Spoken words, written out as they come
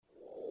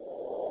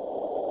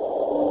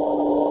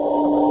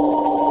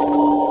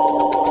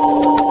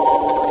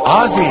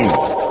Ozzy!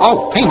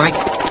 Oh, hey, Mike.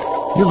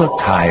 You look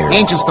tired.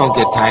 Angels don't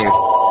get tired.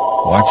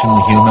 Watching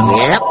the humans?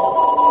 Yep.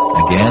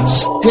 Again?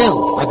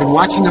 Still, I've been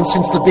watching them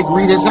since the big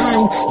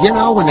redesign. You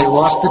know, when they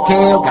lost the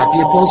tail, got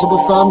the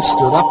opposable thumb,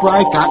 stood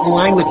upright, got in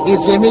line with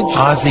his image.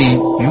 Ozzy,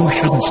 you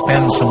shouldn't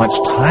spend so much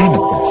time at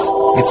this.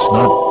 It's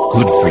not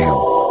good for you.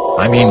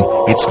 I mean,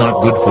 it's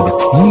not good for the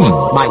team.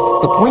 Mike,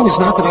 the point is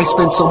not that I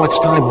spend so much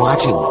time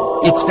watching them.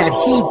 It's that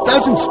he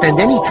doesn't spend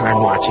any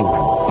time watching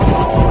them.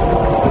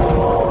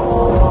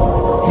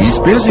 He's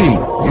busy.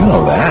 You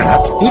know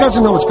that. He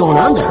doesn't know what's going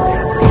on down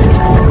there.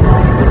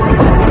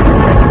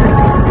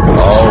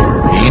 Oh,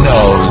 he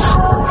knows.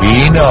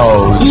 He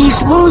knows.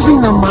 He's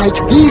losing them, Mike.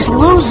 He's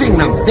losing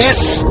them. They're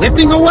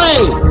slipping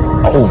away.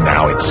 Oh,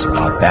 now it's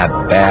not that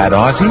bad,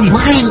 Ozzy.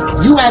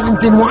 Mike, you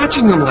haven't been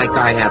watching them like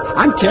I have.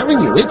 I'm telling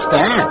you, it's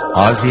bad.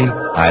 Ozzy,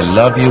 I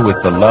love you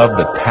with the love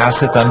that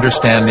passeth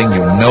understanding. You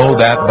know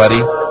that, buddy.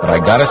 But I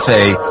gotta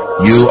say,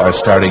 you are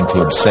starting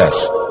to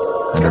obsess.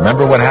 And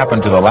remember what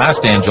happened to the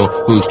last angel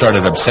who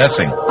started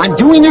obsessing. I'm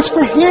doing this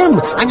for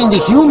him. I mean, the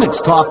humans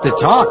talk the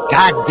talk.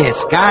 God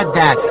this, God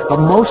that. But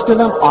most of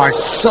them are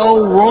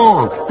so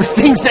wrong. The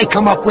things they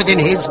come up with in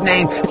his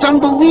name, it's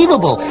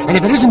unbelievable. And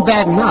if it isn't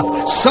bad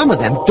enough, some of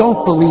them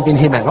don't believe in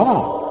him at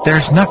all.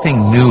 There's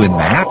nothing new in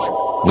that.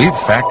 We've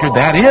factored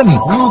that in.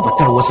 No, but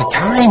there was a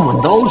time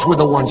when those were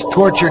the ones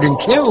tortured and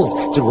killed.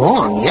 It's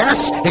wrong,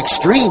 yes.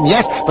 Extreme,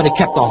 yes. But it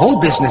kept the whole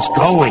business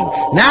going.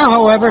 Now,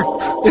 however,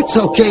 it's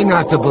okay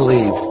not to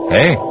believe.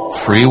 Hey,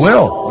 free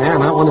will. Yeah,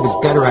 not one of his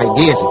better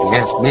ideas, if you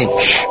ask me.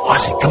 Shh,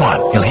 Ozzy, come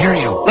on. He'll hear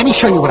you. Let me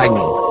show you what I mean.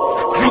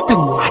 I've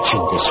been watching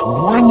this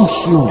one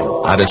human.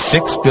 Out of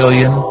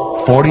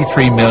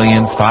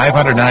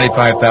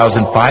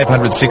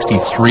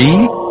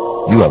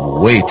 6,043,595,563, you have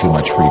way too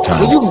much free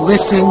time. Will you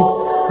listen?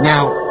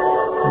 Now,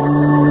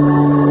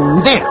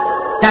 there.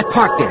 That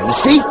park there, you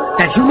see?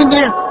 That human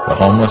there? The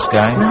homeless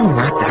guy? No,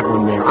 not that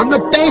one there. On the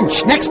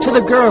bench, next to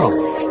the girl.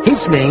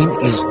 His name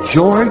is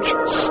George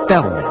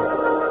Spellman.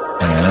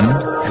 And?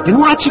 I've been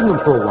watching him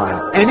for a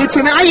while, and it's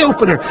an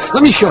eye-opener.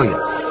 Let me show you.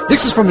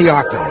 This is from the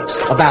archives,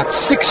 about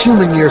 6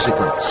 human years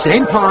ago.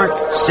 Same park,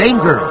 same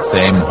girl.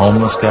 Same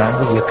homeless guy?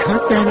 Will you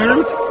cut that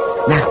out?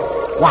 Now,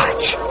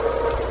 watch.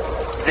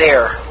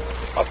 There.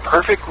 A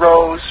perfect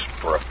rose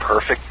for a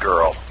perfect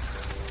girl.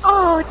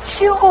 Oh,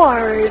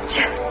 George.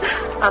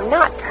 I'm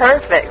not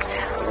perfect.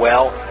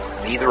 Well,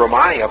 neither am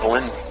I,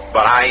 Evelyn.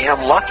 But I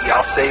am lucky,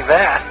 I'll say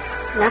that.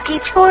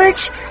 Lucky,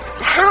 George?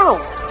 How?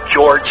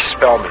 George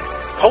Spellman,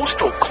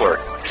 postal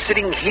clerk,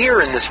 sitting here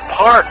in this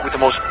park with the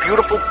most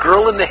beautiful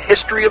girl in the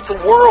history of the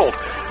world,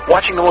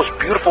 watching the most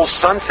beautiful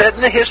sunset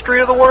in the history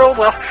of the world.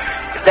 Well,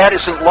 if that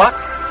isn't luck,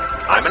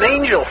 I'm an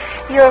angel.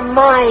 You're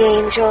my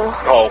angel.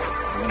 Oh,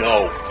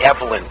 no,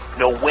 Evelyn,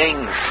 no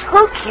wings.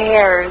 Who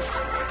cares?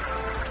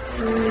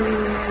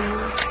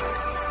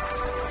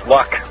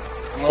 Luck.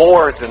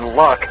 More than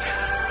luck.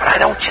 But I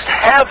don't just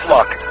have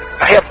luck.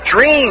 I have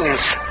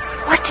dreams.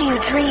 What do you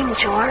dream,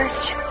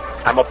 George?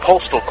 I'm a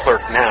postal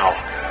clerk now.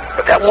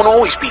 But that won't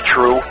always be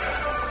true.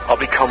 I'll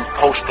become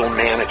postal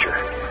manager.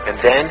 And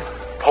then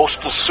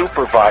postal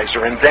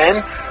supervisor. And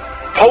then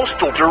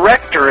postal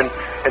director. And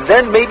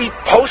then maybe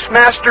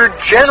postmaster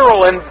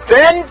general. And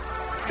then,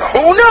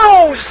 who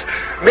knows?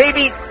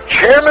 Maybe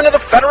chairman of the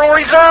Federal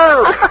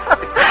Reserve.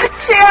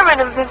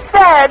 Chairman of the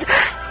Fed?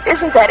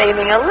 Isn't that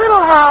aiming a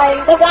little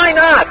high? Well, why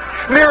not?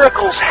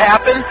 Miracles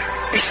happen.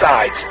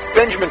 Besides,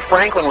 Benjamin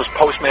Franklin was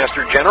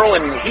postmaster general,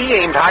 and he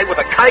aimed high with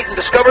a kite and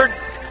discovered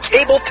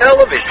cable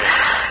television.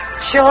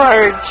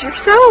 George, you're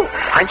so...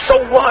 I'm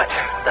so what?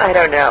 I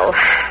don't know.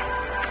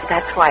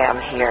 That's why I'm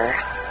here.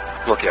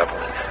 Look,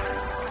 Evelyn.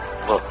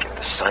 Look at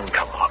the sun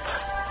come up.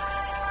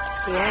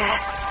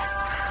 Yes.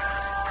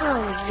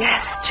 Oh,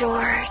 yes,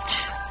 George.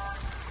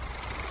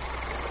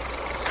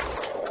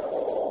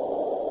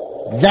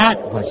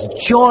 That was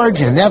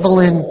George and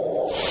Evelyn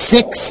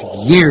 6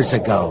 years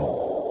ago.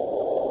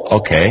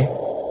 Okay.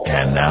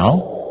 And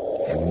now?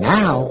 And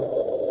now,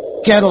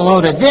 get a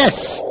load of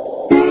this.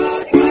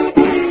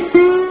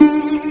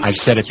 I've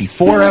said it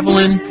before,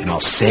 Evelyn, and I'll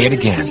say it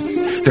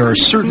again. There are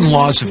certain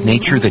laws of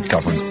nature that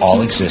govern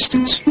all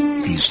existence.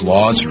 These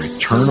laws are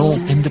eternal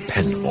and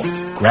dependable.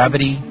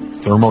 Gravity,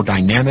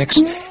 thermodynamics,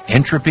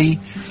 entropy,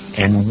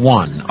 and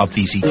one of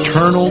these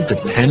eternal,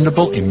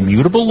 dependable,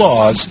 immutable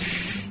laws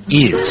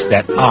is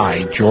that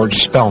I, George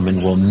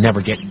Spellman, will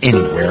never get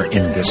anywhere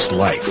in this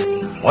life.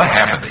 What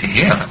happened to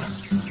him?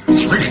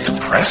 It's really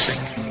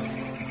depressing.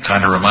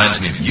 Kind of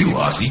reminds me of you,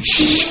 Ozzy.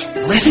 Shh!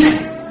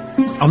 Listen!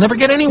 I'll never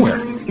get anywhere.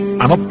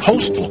 I'm a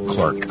postal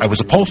clerk. I was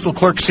a postal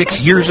clerk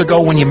 6 years ago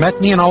when you met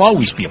me, and I'll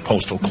always be a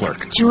postal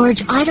clerk.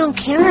 George, I don't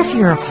care if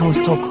you're a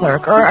postal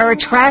clerk or a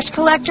trash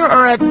collector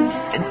or a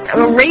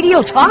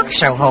radio talk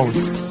show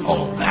host.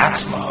 Oh,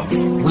 that's love.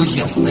 Will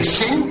you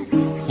listen?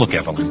 Look,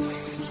 Evelyn,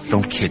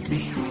 don't kid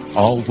me.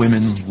 All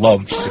women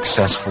love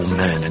successful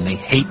men, and they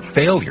hate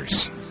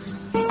failures.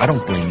 I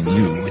don't blame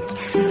you.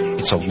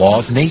 It's a law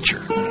of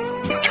nature.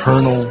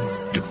 Eternal,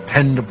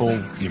 dependable,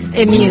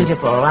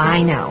 Immutable,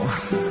 I know.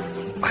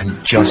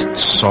 I'm just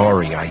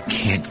sorry I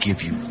can't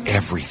give you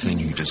everything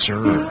you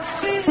deserve.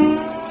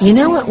 You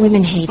know what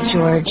women hate,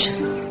 George?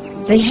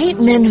 They hate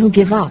men who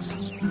give up.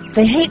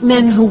 They hate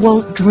men who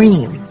won't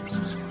dream.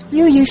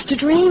 You used to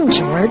dream,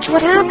 George.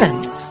 What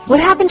happened? What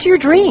happened to your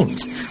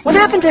dreams? What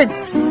happened to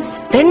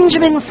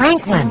Benjamin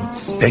Franklin?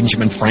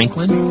 Benjamin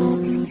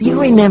Franklin? You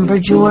remember,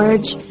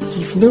 George?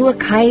 He flew a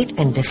kite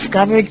and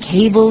discovered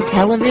cable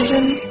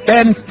television.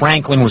 Ben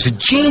Franklin was a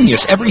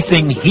genius.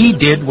 Everything he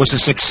did was a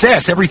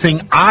success.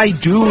 Everything I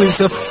do is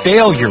a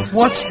failure.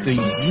 What's the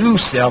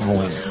use,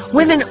 Evelyn?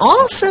 Women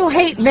also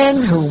hate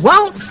men who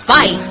won't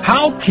fight.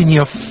 How can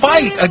you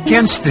fight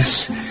against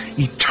this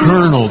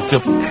eternal,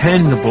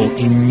 dependable,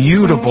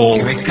 immutable...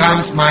 Here it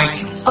comes,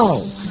 Mike.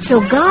 Oh, so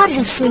God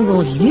has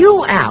singled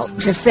you out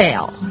to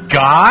fail.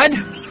 God?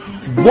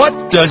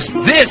 What does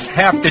this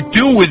have to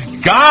do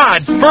with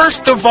God?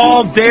 First of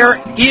all,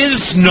 there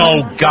is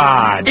no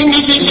God.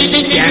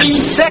 And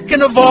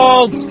second of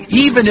all,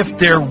 even if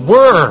there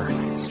were,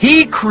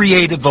 He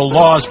created the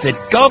laws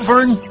that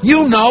govern.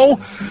 You know,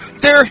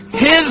 they're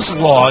His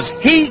laws.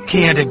 He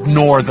can't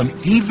ignore them,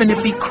 even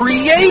if He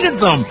created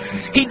them.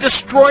 He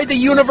destroyed the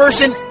universe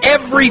and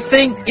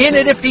everything in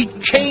it if He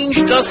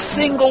changed a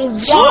single one.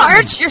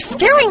 George, you're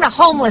scaring the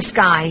homeless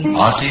guy.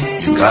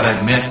 Ozzy, you gotta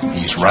admit,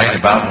 he's right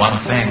about one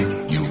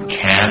thing. You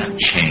can't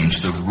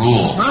change the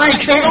rules.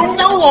 Mike, they don't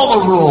know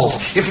all the rules.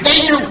 If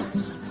they knew...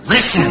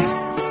 Listen.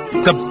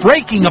 The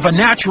breaking of a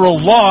natural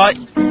law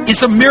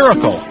is a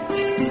miracle.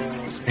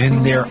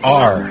 And there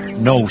are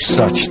no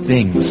such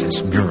things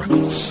as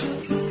miracles.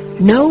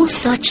 No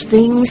such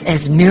things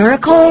as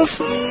miracles?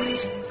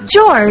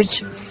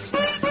 George,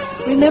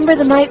 remember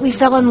the night we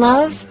fell in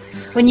love?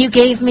 When you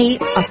gave me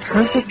a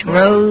perfect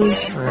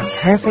rose for a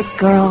perfect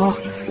girl?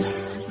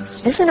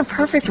 Isn't a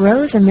perfect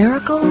rose a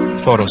miracle?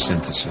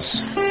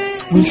 Photosynthesis.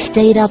 We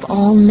stayed up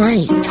all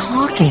night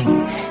talking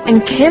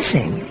and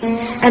kissing.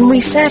 And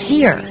we sat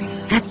here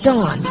at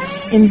dawn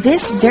in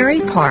this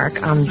very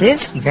park on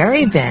this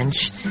very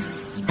bench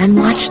and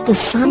watched the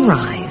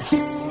sunrise.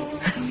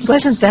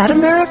 Wasn't that a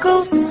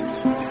miracle?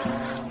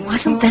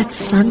 Wasn't that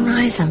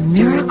sunrise a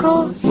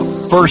miracle?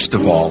 First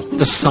of all,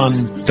 the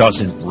sun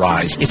doesn't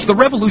rise. It's the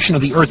revolution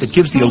of the Earth that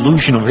gives the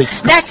illusion of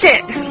its... That's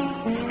it.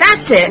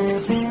 That's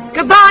it.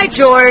 Goodbye,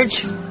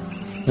 George.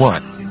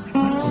 What?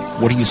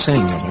 What are you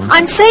saying, Evelyn?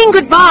 I'm saying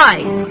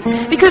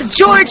goodbye. Because,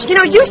 George,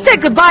 you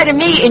said goodbye to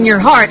me in your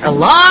heart a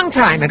long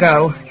time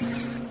ago.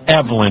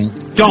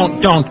 Evelyn,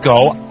 don't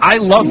go. I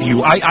love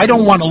you. I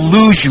don't want to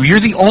lose you.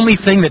 You're the only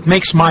thing that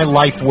makes my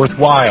life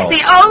worthwhile.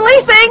 The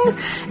only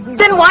thing?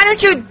 Then why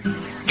don't you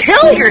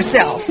kill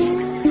yourself?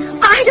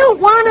 I don't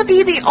want to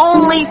be the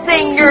only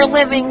thing you're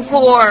living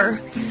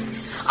for.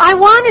 I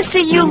want to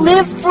see you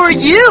live for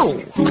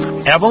you.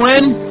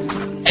 Evelyn?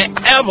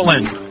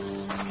 Evelyn,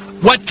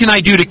 what can I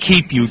do to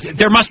keep you?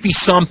 There must be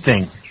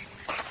something.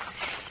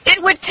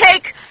 It would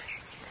take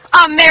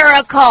a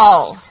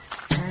miracle.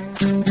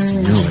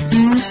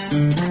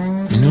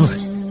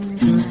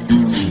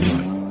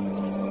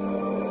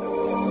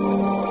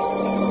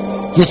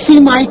 You see,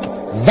 Mike,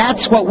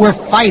 that's what we're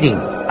fighting.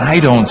 I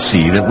don't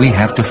see that we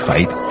have to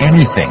fight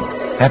anything.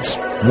 That's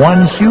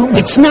one human.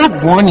 It's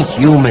not one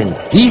human.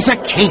 He's a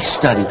case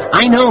study.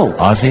 I know.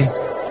 Ozzy,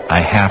 I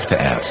have to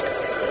ask,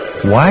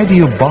 why do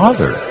you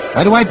bother?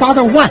 Why do I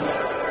bother what?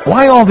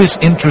 Why all this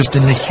interest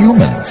in the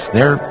humans?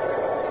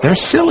 They're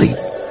silly.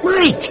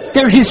 Mike,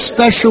 they're his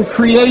special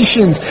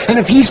creations. And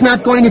if he's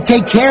not going to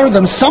take care of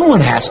them,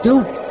 someone has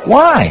to.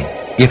 Why?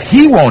 If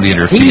he won't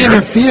interfere... He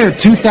interfered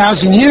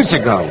 2,000 years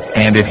ago.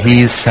 And if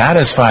he's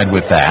satisfied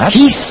with that...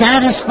 He's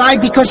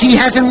satisfied because he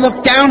hasn't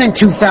looked down in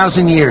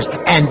 2,000 years.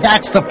 And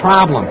that's the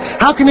problem.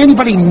 How can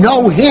anybody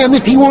know him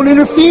if he won't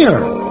interfere?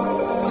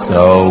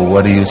 So,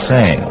 what are you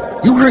saying?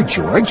 You heard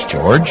George.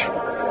 George?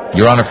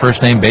 You're on a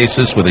first-name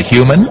basis with a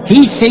human?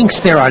 He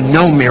thinks there are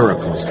no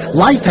miracles.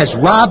 Life has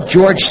robbed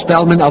George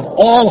Spellman of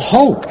all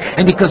hope.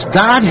 And because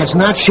God has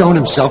not shown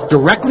himself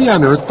directly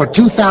on Earth for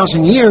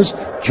 2,000 years,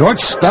 George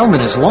Spellman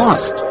is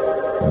lost.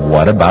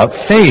 What about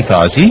faith,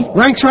 Ozzy?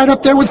 Ranks right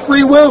up there with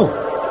free will.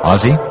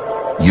 Ozzy,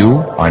 you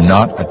are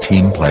not a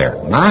team player.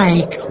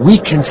 Mike, we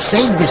can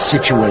save this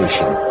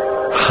situation.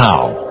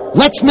 How?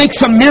 Let's make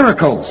some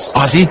miracles.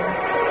 Ozzy,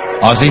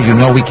 you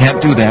know we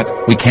can't do that.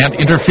 We can't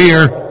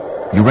interfere.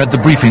 You read the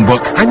briefing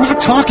book. I'm not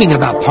talking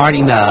about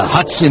parting the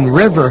Hudson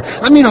River.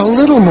 I mean a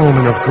little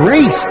moment of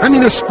grace. I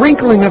mean a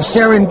sprinkling of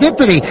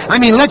serendipity. I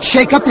mean, let's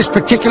shake up this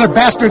particular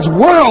bastard's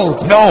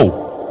world.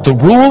 No. The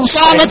rules...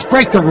 Oh, let's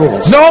break the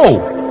rules.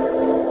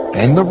 No!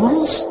 Bend the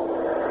rules?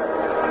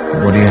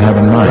 What do you have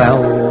in mind?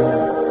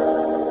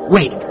 Well,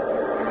 wait.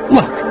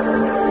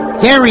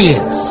 Look. There he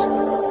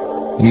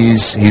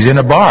is. He's in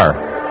a bar.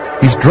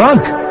 He's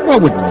drunk. Well,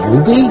 wouldn't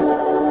you be?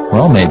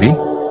 Well, maybe.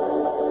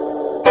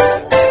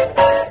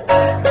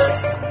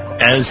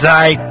 As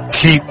I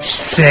keep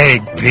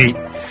saying, Pete,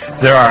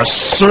 there are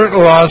certain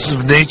laws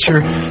of nature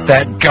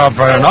that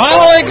govern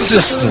all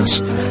existence.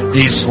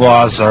 These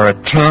laws are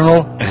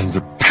eternal and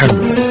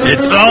dependent.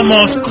 It's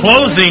almost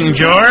closing,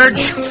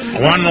 George.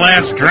 One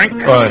last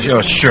drink?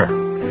 Sure.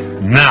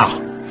 Now,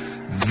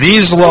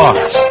 these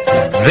laws,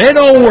 they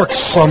don't work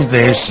some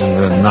days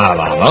and not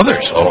on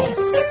others. Oh,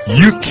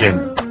 you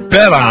can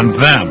bet on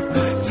them.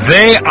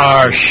 They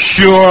are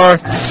sure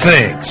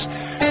things.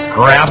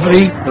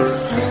 Gravity,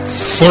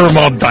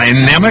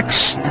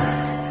 thermodynamics,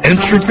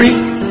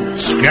 entropy,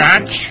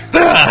 Scotch.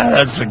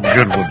 That's a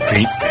good one,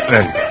 Pete.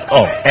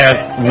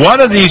 And one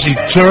of these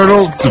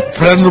eternal,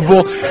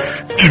 dependable,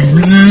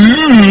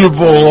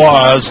 immutable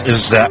laws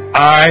is that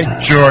I,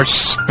 George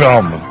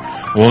Spellman,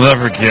 will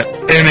never get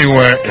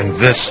anywhere in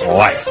this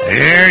life.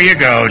 Here you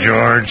go,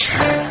 George.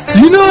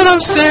 You know what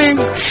I'm saying?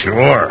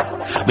 Sure.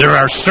 There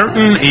are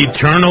certain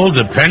eternal,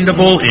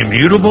 dependable,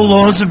 immutable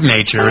laws of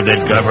nature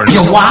that govern...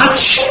 You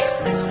watch?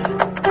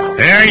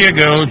 There you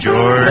go,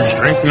 George.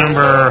 Drink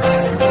number...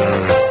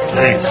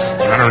 Thanks.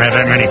 I don't have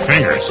that many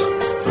fingers.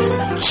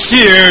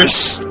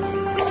 Cheers!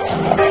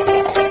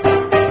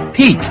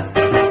 Pete!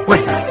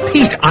 Wait,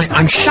 Pete,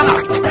 I'm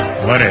shocked.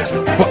 What is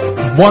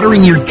it?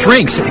 Watering your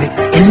drinks,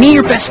 and me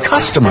your best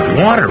customer.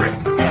 Watering?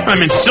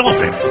 I'm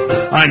insulted.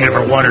 I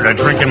never watered a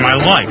drink in my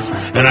life,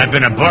 and I've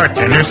been a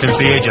bartender since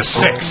the age of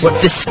 6.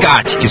 But this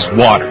scotch is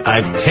water.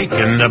 I've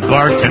taken the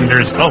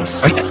bartender's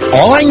oath.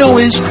 All I know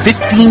is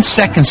 15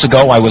 seconds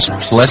ago I was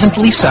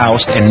pleasantly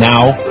soused, and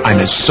now I'm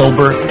as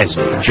sober as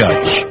a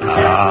judge.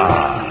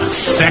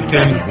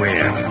 Second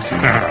wind.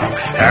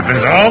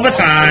 Happens all the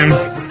time.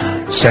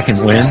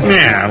 Second wind?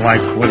 Yeah,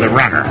 like with a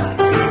runner.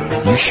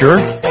 You sure?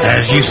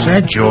 As you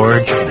said,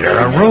 George, there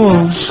are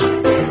rules.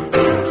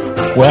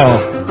 Well,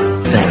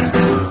 then,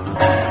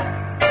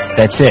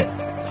 that's it.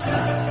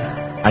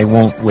 I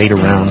won't wait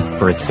around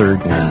for a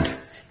third wind.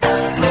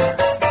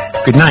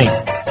 Good night,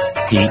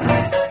 Pete.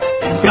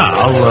 Yeah,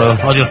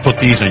 I'll just put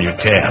these in your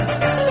tab.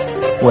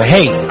 Well,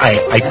 hey,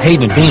 I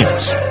paid in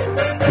advance.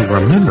 You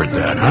remembered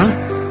that, huh?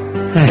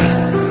 Hey,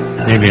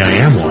 maybe I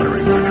am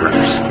watering my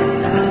drinks.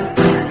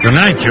 Good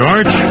night,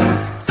 George.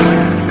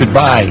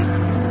 Goodbye,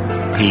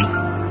 Pete.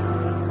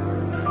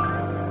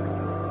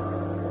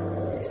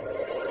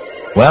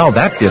 Well,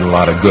 that did a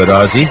lot of good,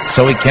 Ozzy.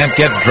 So he can't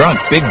get drunk.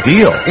 Big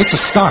deal. It's a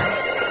start.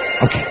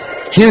 Okay,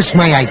 here's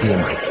my idea,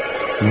 Mike.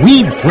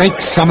 We break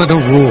some of the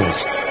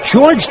rules.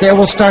 George there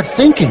will start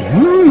thinking,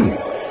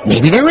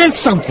 maybe there is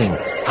something.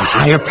 A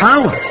higher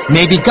power.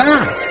 Maybe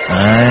God.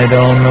 I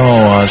don't know,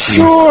 Ozzy.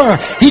 Sure,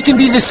 he can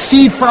be the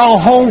seed for a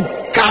whole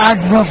God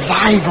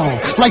revival,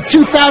 like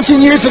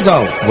 2,000 years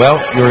ago. Well,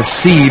 your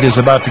seed is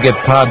about to get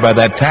pawed by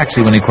that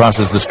taxi when he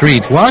crosses the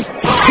street. What?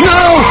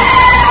 No!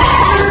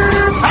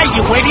 Hey,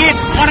 you idiot!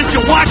 Why don't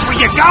you watch where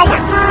you're going?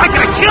 I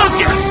could have killed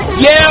you!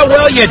 Yeah,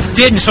 well, you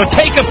didn't, so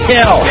take a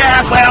pill.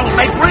 Yeah, well,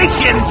 my brakes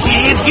hadn't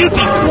jammed. You'd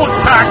be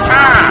car.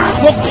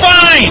 Well,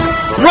 fine.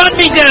 Run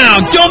me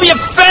down. Do me a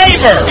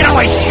favor. You know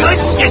I should,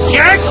 you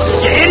jerk,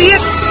 you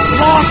idiot,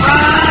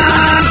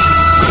 moron!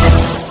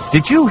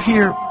 Did you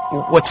hear...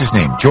 What's his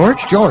name?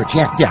 George? George,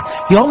 yeah. Yeah.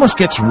 He almost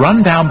gets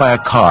run down by a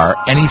car,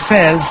 and he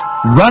says,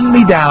 run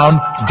me down,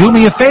 do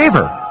me a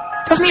favor.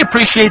 Doesn't he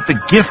appreciate the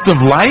gift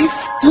of life?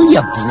 Do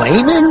you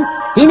blame him?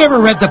 He never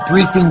read the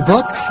briefing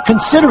book.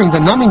 Considering the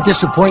numbing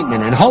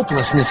disappointment and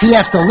hopelessness he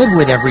has to live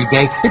with every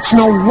day, it's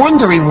no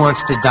wonder he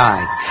wants to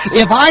die.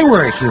 If I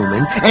were a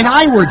human, and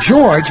I were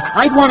George,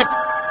 I'd want to...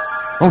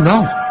 Oh,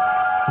 no.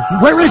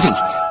 Where is he?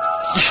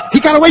 He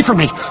got away from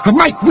me.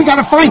 Mike, we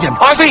gotta find him.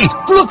 Ozzy!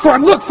 Look for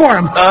him!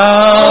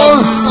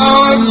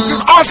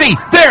 Ozzy!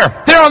 There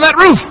on that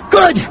roof!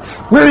 Good!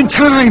 We're in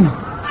time.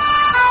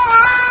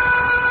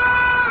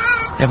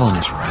 Evelyn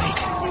is right.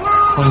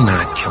 Why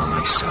not kill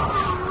myself?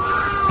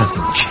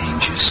 Nothing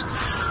changes.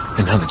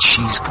 And now that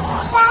she's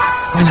gone,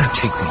 why not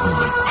take the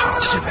only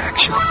positive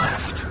action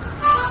left?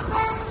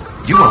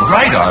 You were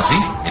right, Ozzy.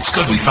 It's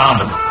good we found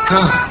him.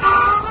 Good.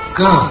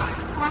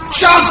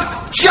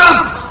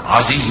 Jump!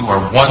 Ozzy, you are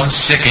one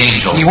sick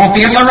angel. He won't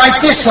be able to write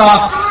this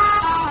off.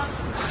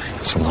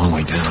 It's a long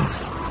way down.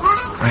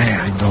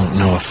 I don't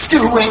know if...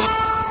 Do it!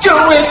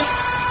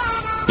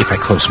 If I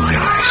close my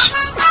eyes.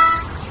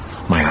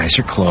 My eyes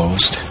are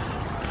closed.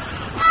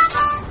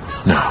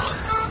 No.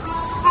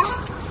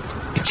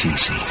 It's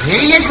easy.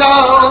 Here you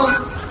go.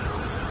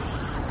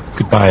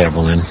 Goodbye,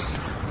 Evelyn.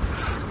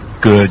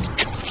 Goodbye!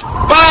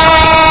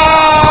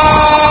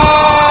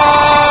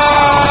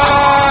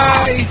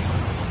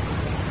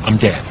 I'm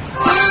dead.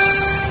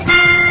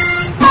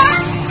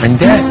 I'm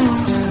dead.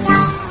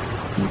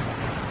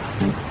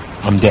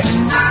 I'm dead.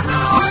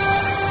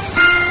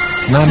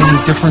 Not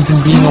any different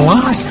than being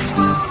alive.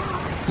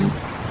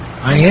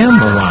 I am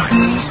alive.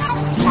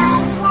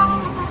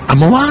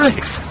 I'm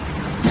alive.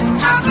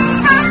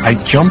 I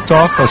jumped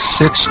off a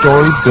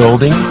 6-story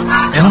building,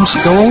 and I'm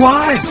still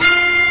alive.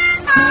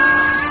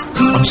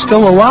 I'm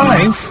still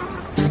alive,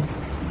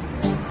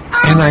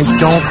 and I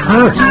don't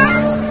hurt.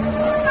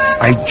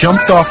 I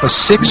jumped off a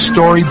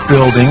 6-story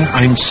building,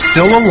 I'm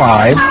still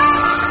alive,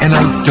 and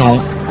I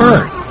don't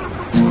hurt.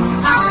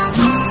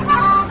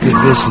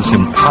 This is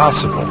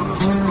impossible.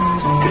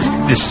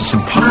 This is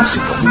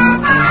impossible.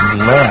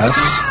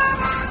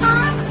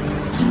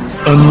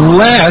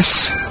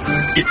 Unless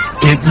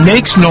it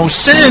makes no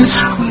sense,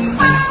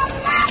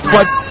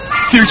 but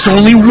there's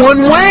only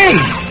one way.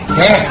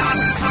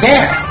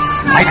 There.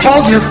 I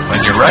told you.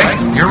 When you're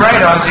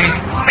right, Ozzy.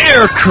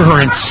 Air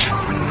currents.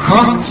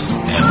 Huh?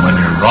 And when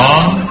you're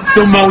wrong,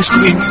 The most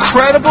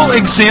incredible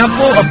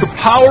example of the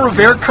power of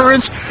air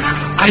currents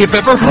I have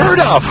ever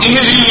heard of.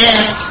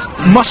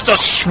 Idiot. Must have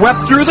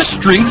swept through the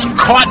streets,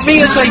 caught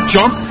me as I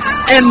jumped,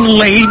 and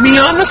laid me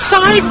on the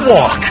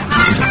sidewalk.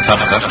 he's a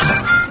tough customer.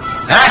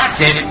 That's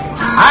it.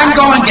 I'm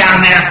going down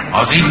there.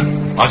 Ozzy,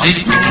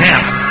 you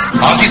can't.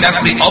 Ozzy,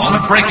 that's the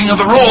ultimate breaking of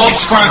the rules.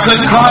 It's for a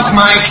good cause,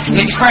 Mike.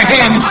 It's for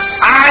him.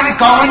 I'm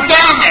going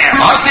down there.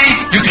 Ozzy,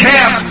 you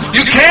can't.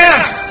 You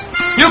can't.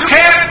 You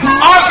can't.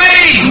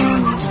 Ozzy!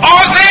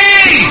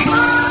 Ozzy!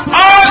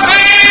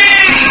 Ozzy!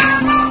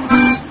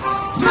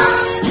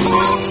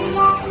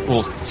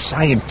 Well,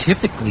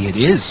 scientifically it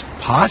is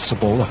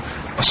possible.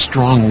 A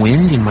strong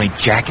wind in my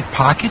jacket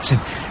pockets, and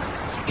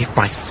if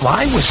my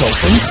fly was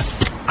open...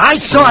 I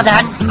saw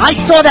that,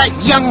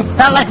 young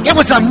fella. It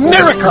was a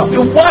miracle.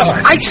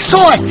 What? I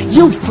saw it.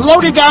 You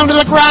floated down to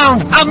the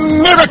ground. A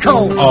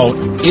miracle. Oh,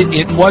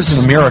 it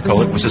wasn't a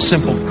miracle. It was a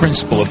simple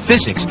principle of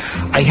physics.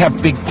 I have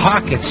big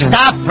pockets and...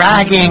 Stop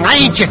bragging. I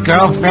ain't your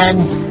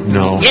girlfriend.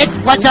 No. It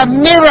was a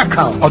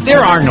miracle. Oh, there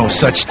are no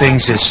such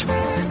things as...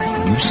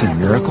 You see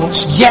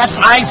miracles? Yes,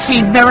 I've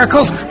seen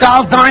miracles.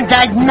 Gall darn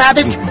dag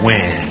nabbit.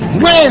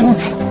 When? When?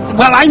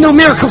 Well, I know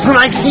miracles when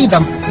I see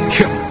them.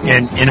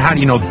 And how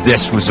do you know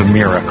this was a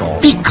miracle?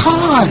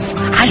 Because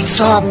I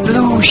saw a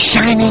blue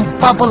shining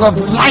bubble of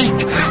light,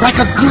 like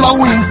a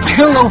glowing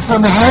pillow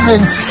from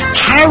heaven,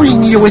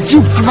 carrying you as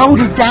you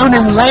floated down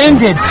and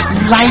landed,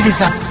 light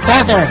as a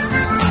feather.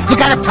 You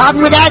got a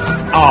problem with that?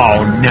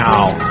 Oh,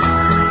 no.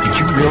 Did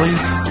you really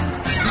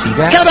see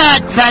that? Come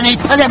on, Sonny,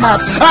 put him up.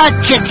 I'll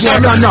kick you.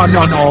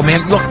 No,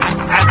 man. Look,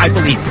 I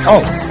believe you.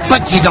 Oh,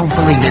 but you don't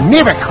believe in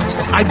miracles.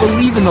 I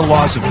believe in the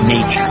laws of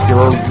nature. There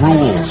are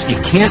rules. You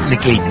can't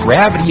negate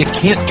gravity. You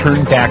can't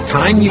turn back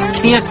time. You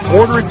can't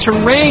order it to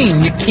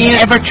rain. You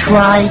can't... Ever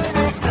tried?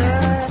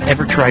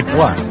 Ever tried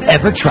what?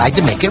 Ever tried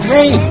to make it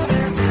rain?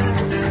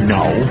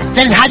 No.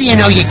 Then how do you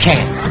know you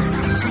can't?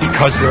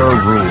 Because there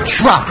are rules.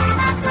 Try.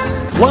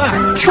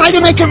 What? Try to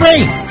make it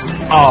rain.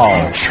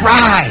 Oh,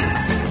 Try.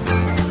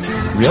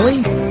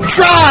 really?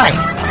 Try.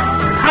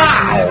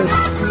 How?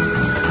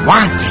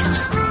 Want it.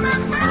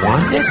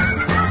 Want it?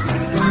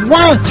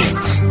 Want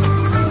it.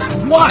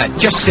 What?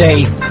 Just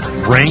say,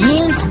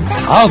 rain?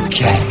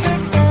 Okay.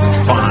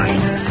 Fine.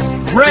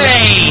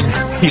 Rain!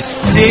 You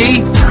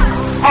see?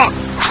 Oh,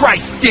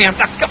 Christ damn.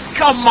 Now,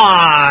 come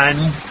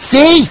on.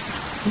 See?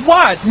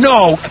 What?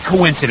 No, a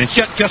coincidence.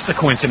 Just a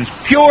coincidence.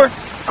 Pure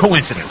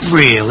coincidence.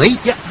 Really?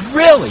 Yeah,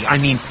 really. I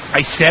mean,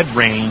 I said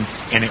rain,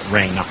 and it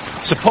rained. Now,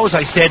 suppose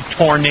I said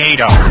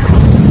tornado.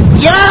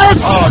 Yes!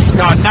 Oh,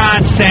 no,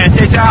 nonsense.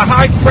 It's a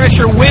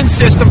high-pressure wind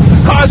system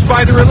caused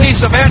by the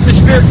release of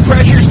atmospheric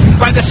pressures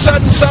by the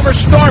sudden summer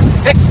storm.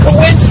 A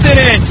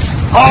coincidence!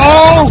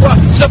 Oh! Well,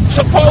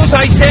 suppose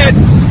I said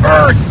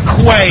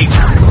earthquake.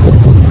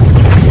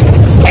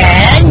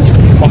 And?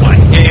 Come on,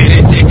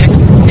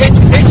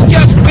 it's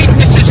just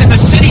weaknesses in the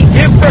city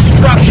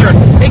infrastructure,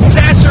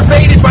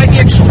 exacerbated by the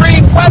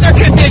extreme weather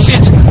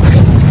conditions.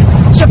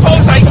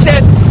 Suppose I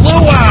said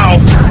luau.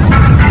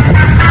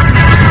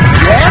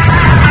 Yes?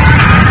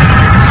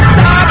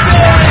 Stop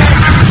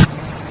it!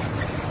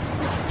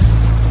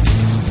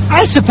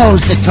 I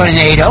suppose the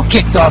tornado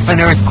kicked off an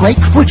earthquake,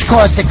 which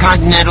caused a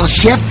continental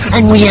shift,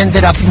 and we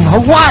ended up in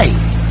Hawaii.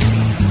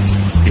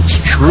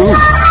 It's true.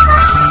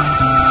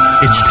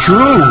 It's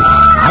true.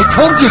 I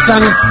told you,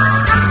 Sonny.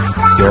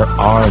 There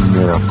are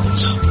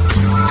miracles.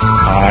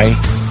 I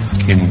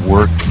can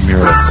work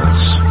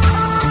miracles.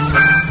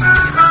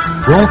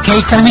 You okay,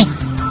 Sonny?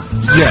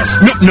 Yes.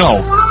 No.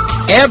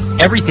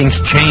 Everything's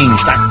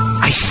changed.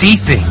 I see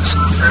things.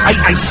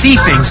 I see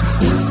things.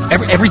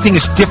 Everything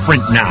is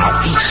different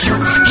now. He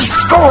shoots. He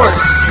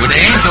scores. You're the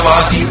angel,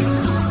 Ozzy.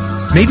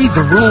 Maybe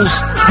the rules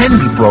can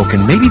be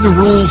broken. Maybe the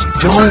rules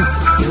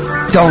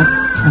don't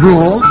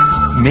rule.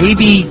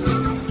 Maybe...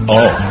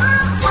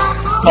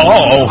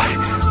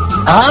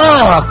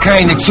 Oh,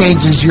 kind of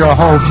changes your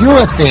whole view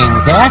of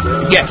things,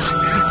 huh? yes.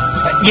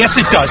 Yes,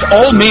 it does.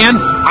 Old man,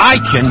 I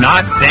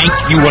cannot thank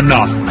you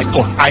enough.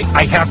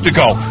 I have to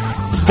go.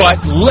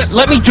 But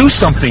let me do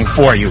something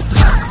for you.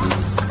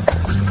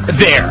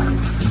 There.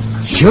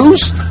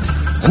 Shoes?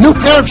 A new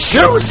pair of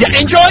shoes? Yeah,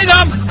 enjoy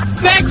them.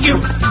 Thank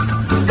you.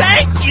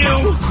 Thank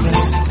you.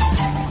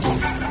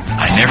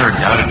 I never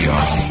doubted you,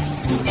 Ozzy.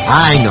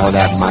 I know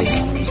that, Mike.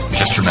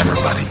 Just remember,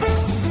 buddy,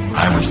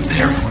 I was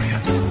there for you.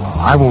 Oh,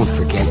 I won't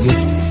forget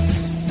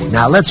you.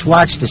 Now let's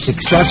watch the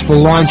successful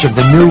launch of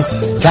the new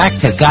Back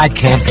to God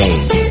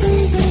campaign.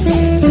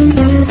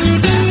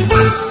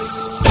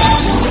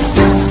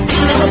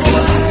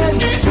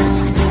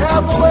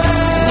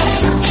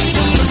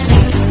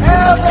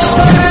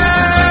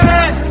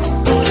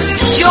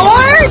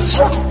 George?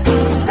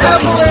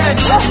 Evelyn,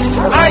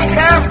 I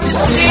have to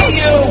see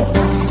you.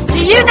 Do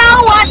you know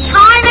what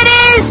time it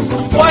is?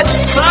 What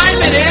time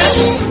it is?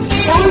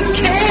 Who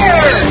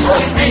cares?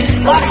 Hey,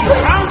 buddy,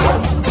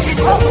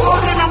 it's 4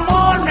 in the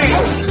morning.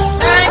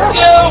 Thank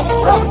you.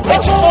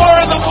 It's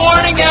 4 in the morning.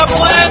 coming,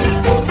 Evelyn!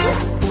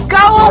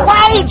 Go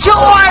away,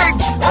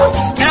 George!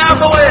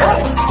 Evelyn,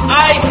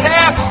 I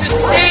have to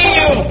see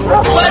you!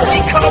 Let me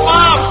come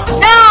up!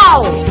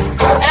 No!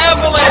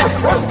 Evelyn,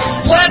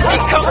 let me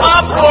come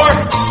up or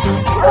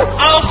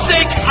I'll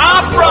sing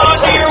opera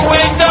under your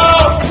window!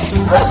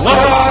 La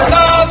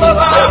la la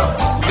la!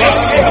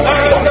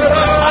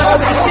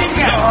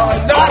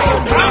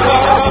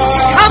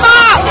 Come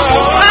up!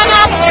 Come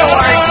up,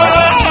 George!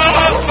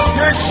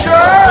 You're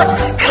sure?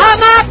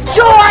 Come up,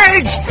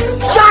 George!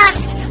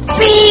 Just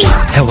be...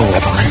 Hello,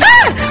 Evelyn.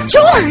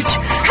 George!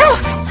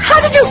 How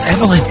did you...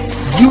 Evelyn,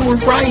 you were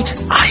right.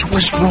 I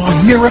was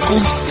wrong.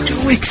 Miracles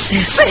do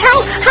exist. But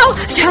how...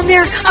 Down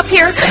there, up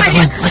here...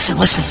 Evelyn,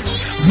 listen.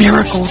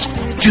 Miracles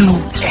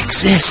do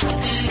exist,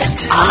 and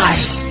I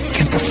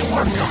can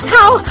perform them.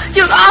 How?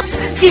 You up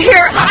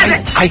here?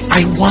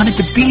 I wanted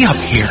to be up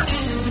here,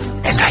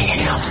 and I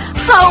am.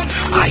 How?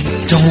 I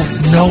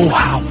don't know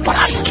how, but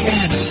I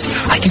can.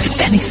 I can do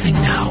anything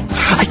now.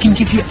 I can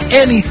give you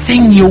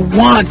anything you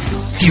want.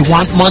 Do you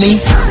want money?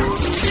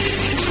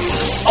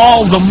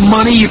 All the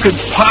money you could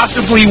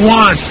possibly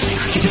want.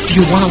 Do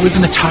you want to live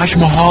in the Taj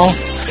Mahal?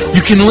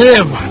 You can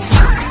live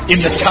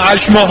in the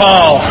Taj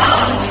Mahal.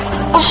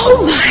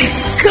 Oh, my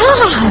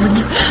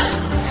God!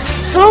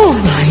 Oh,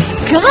 my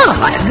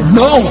God!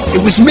 No,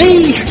 it was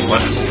me.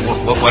 What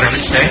did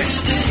it say?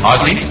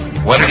 Ozzy?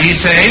 What did he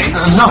say?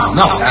 No,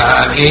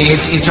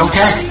 it's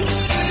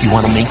okay. You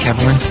want a mink,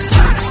 Evelyn?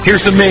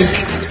 Here's a mink.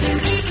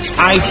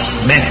 I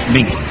meant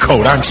mink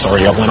coat. I'm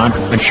sorry, Evelyn.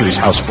 I'm sure he's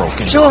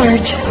housebroken.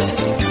 George,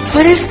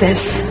 what is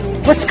this?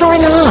 What's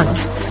going on?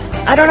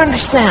 I don't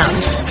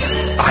understand.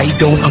 I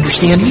don't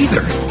understand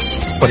either.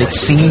 But it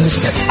seems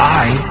that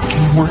I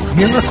can work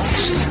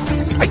miracles.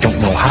 I don't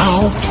know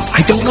how.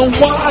 I don't know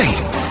why.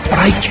 But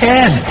I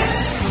can.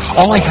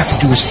 All I have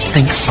to do is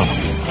think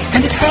something.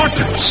 And it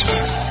happens.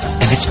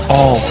 And it's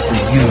all for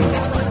you.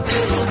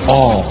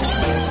 All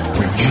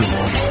for you.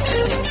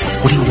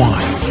 What do you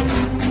want?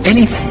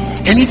 Anything.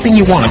 Anything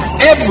you want.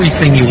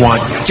 Everything you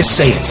want. Just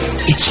say it.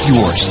 It's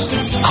yours.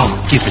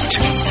 I'll give it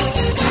to you.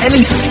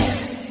 Anything.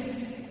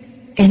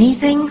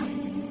 Anything?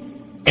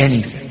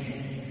 Anything.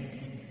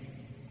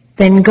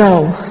 Then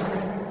go.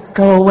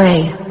 Go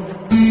away.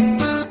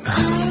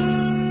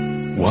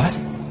 What?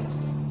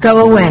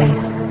 Go away.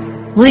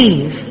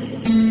 Leave.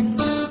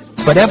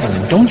 But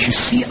Evelyn, don't you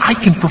see? I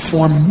can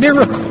perform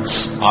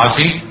miracles.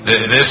 Ozzy,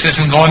 this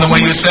isn't going the way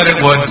you said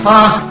it would.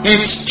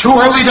 It's too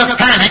early to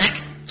panic.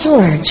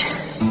 George,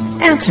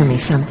 answer me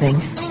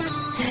something.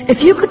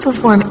 If you could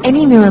perform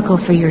any miracle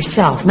for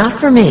yourself, not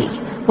for me,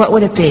 what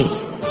would it be?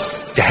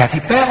 To have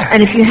you back.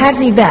 And if you had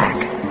me back,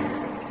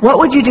 what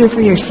would you do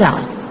for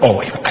yourself? Oh,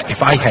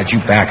 if I had you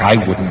back, I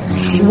wouldn't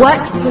need...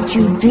 What would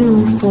you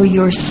do for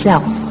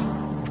yourself?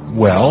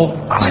 Well,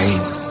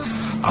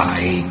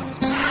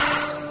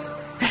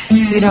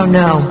 You don't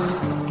know.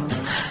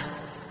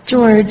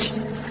 George,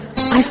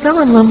 I fell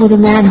in love with a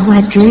man who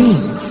had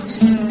dreams.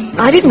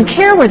 I didn't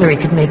care whether he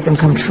could make them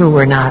come true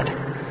or not.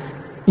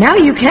 Now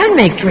you can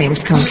make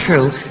dreams come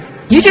true.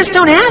 You just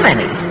don't have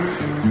any.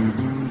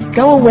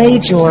 Go away,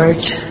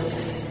 George,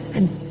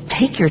 and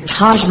take your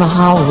Taj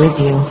Mahal with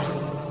you.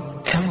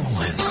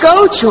 Evelyn.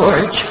 Go,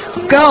 George.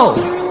 Go.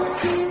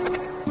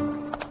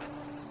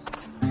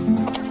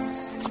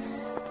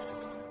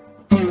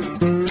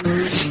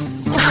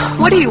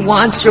 What do you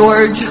want,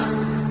 George?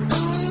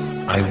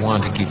 I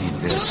want to give you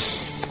this.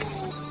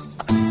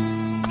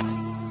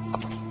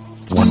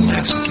 One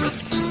last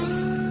gift.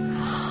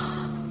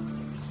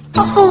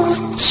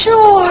 Oh,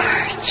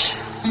 George.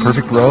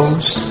 Perfect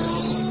rose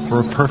for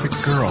a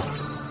perfect girl.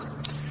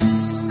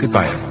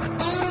 Goodbye, Evelyn.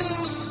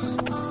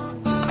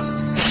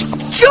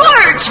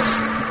 George!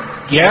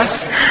 Yes?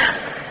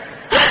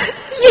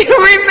 You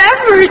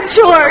remember,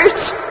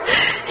 George.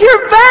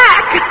 You're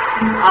back.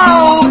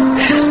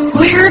 Oh,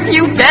 where have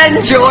you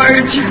been,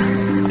 George?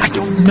 I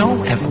don't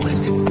know,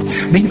 Evelyn.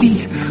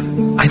 Maybe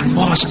I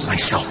lost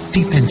myself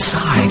deep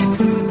inside.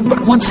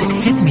 But once it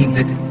hit me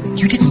that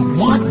you didn't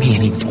want me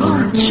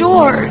anymore.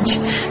 George,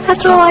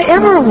 that's all I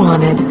ever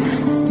wanted.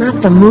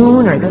 Not the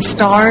moon or the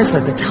stars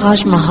or the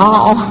Taj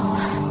Mahal.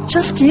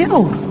 Just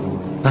you.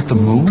 Not the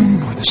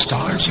moon or the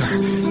stars or...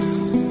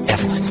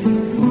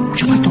 Evelyn, would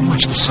you like to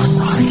watch the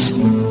sunrise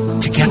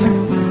together?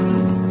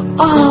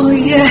 Oh,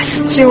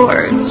 yes,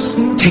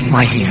 George. Take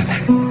my hand.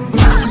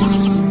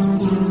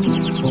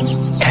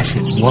 As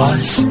it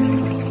was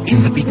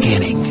in the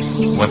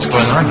beginning. What's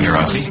going on here,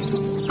 Ozzy?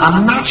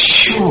 I'm not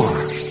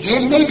sure.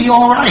 It may be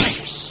all right.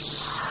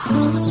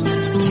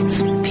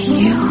 It's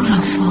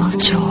beautiful,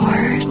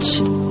 George.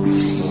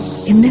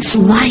 In this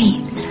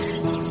light,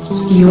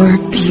 you're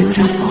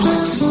beautiful.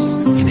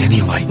 In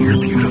any light, you're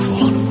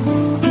beautiful.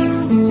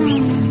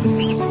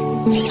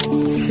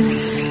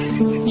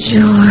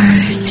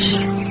 George.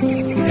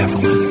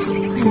 Evelyn.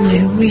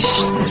 I wish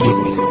that...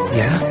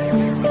 Yeah?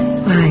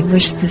 I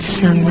wish the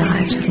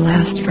sunrise would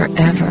last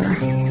forever.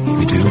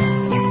 You do?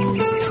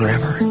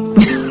 Forever?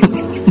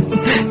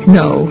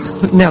 No,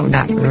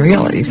 not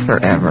really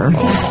forever.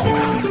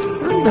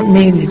 Oh. But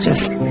maybe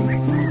just a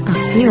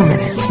few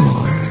minutes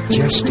more.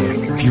 Just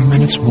a few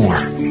minutes more.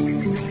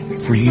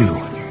 For you.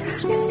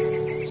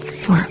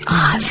 For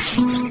us.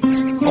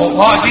 Oh,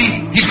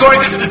 Ozzy, he's going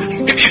to...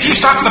 If you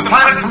stop the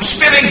planet from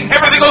spinning,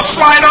 everything will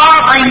slide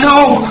off. I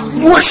know.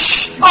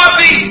 Whoosh!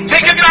 Ozzy,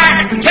 take it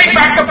back. Take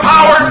back the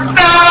power.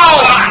 No!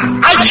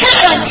 I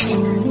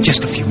can't!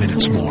 Just a few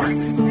minutes more.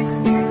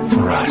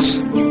 For us.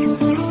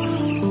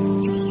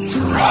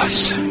 For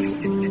us.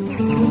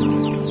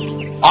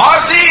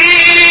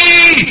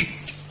 Ozzy!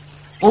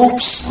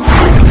 Oops.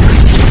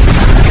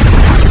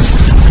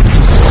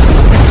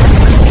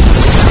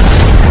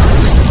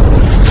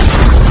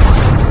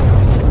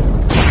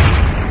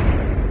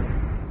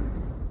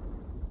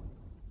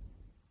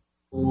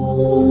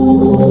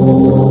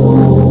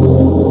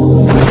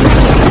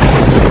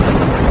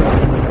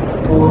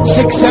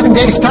 6-7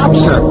 days top,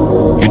 sir.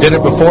 You did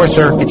it before,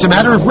 sir. It's a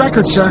matter of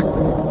record, sir.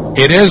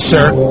 It is,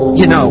 sir.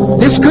 You know,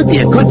 this could be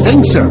a good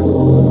thing, sir.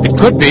 It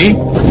could be.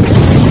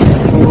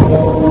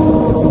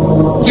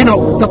 You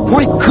know, the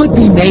point could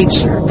be made,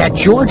 sir, that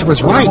George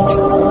was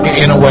right.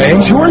 In a way.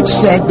 George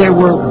said there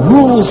were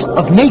rules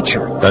of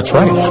nature. That's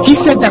right. He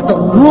said that the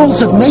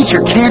rules of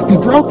nature can't be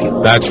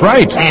broken. That's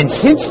right. And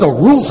since the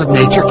rules of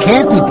nature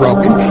can't be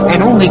broken,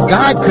 and only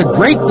God could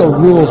break the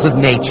rules of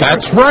nature...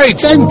 That's right.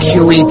 Then,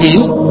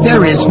 QED,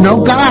 there is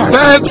no God.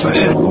 That's...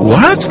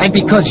 what? And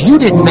because you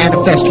didn't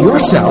manifest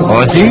yourself...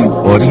 Ozzy,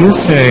 what do you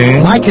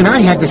say? Mike and I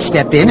had to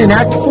step in and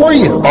act for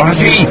you.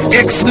 Ozzy,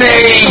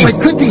 Ixnay! So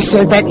it could be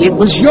said that it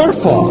was your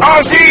fault.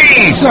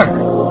 Ozzy!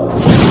 Sir.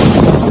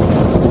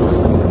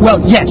 Well,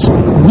 yes,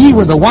 we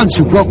were the ones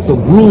who broke the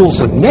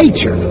rules of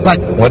nature, but...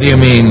 What do you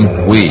mean,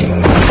 we?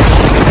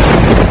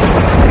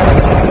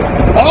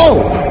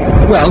 Oh!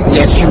 Well,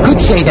 yes, you could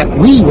say that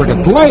we were to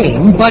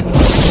blame, but...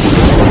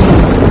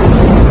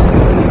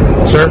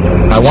 Sir,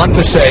 I want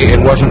to say it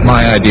wasn't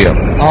my idea.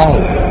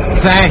 Oh,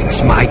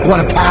 thanks, Mike.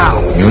 What a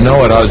pal. You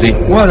know it,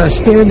 Ozzy. What a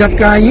stand-up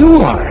guy you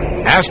are.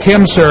 Ask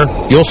him, sir.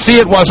 You'll see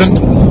it wasn't.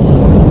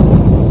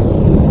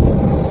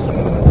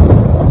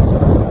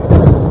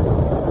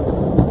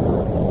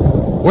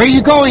 Where are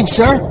you going,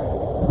 sir?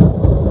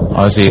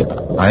 Ozzy,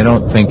 I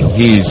don't think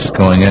he's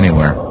going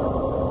anywhere.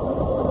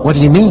 What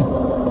do you mean?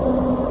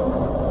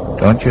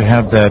 Don't you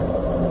have that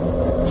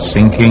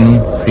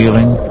sinking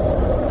feeling?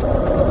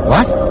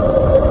 What?